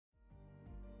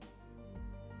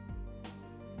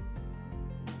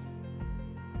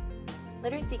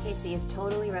Literacy KC is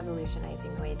totally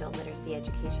revolutionizing the way adult literacy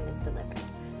education is delivered.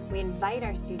 We invite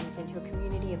our students into a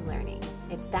community of learning.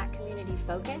 It's that community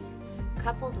focus,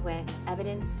 coupled with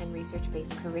evidence and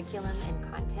research-based curriculum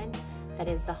and content, that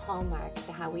is the hallmark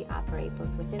to how we operate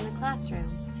both within the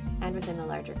classroom and within the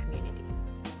larger community.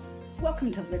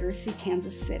 Welcome to Literacy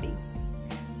Kansas City.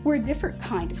 We're a different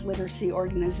kind of literacy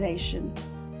organization.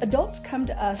 Adults come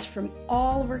to us from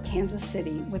all over Kansas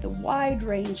City with a wide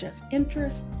range of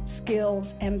interests,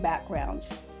 skills, and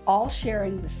backgrounds, all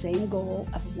sharing the same goal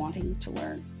of wanting to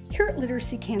learn. Here at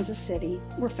Literacy Kansas City,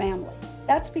 we're family.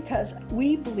 That's because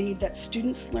we believe that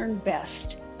students learn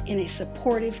best in a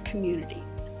supportive community.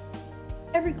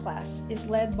 Every class is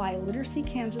led by a Literacy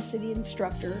Kansas City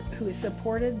instructor who is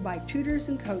supported by tutors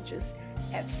and coaches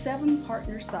at 7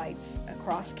 partner sites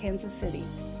across Kansas City.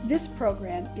 This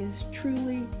program is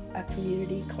truly a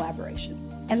community collaboration.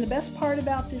 And the best part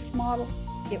about this model,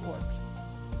 it works.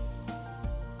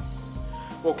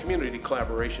 Well, community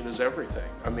collaboration is everything.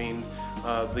 I mean,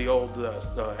 the old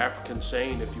African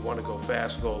saying, if you want to go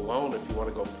fast, go alone. If you want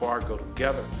to go far, go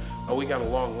together. We got a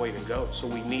long way to go, so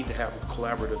we need to have a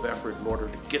collaborative effort in order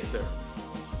to get there.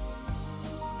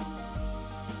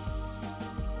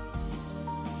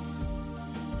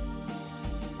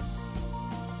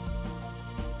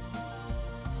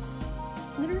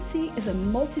 Literacy is a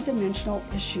multidimensional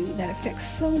issue that affects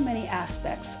so many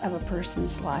aspects of a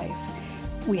person's life.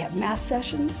 We have math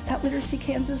sessions at Literacy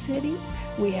Kansas City.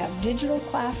 We have digital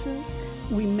classes.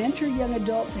 We mentor young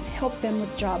adults and help them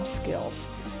with job skills.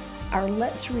 Our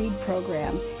Let's Read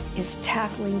program is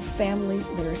tackling family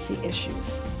literacy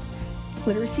issues.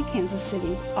 Literacy Kansas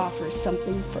City offers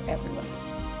something for everyone.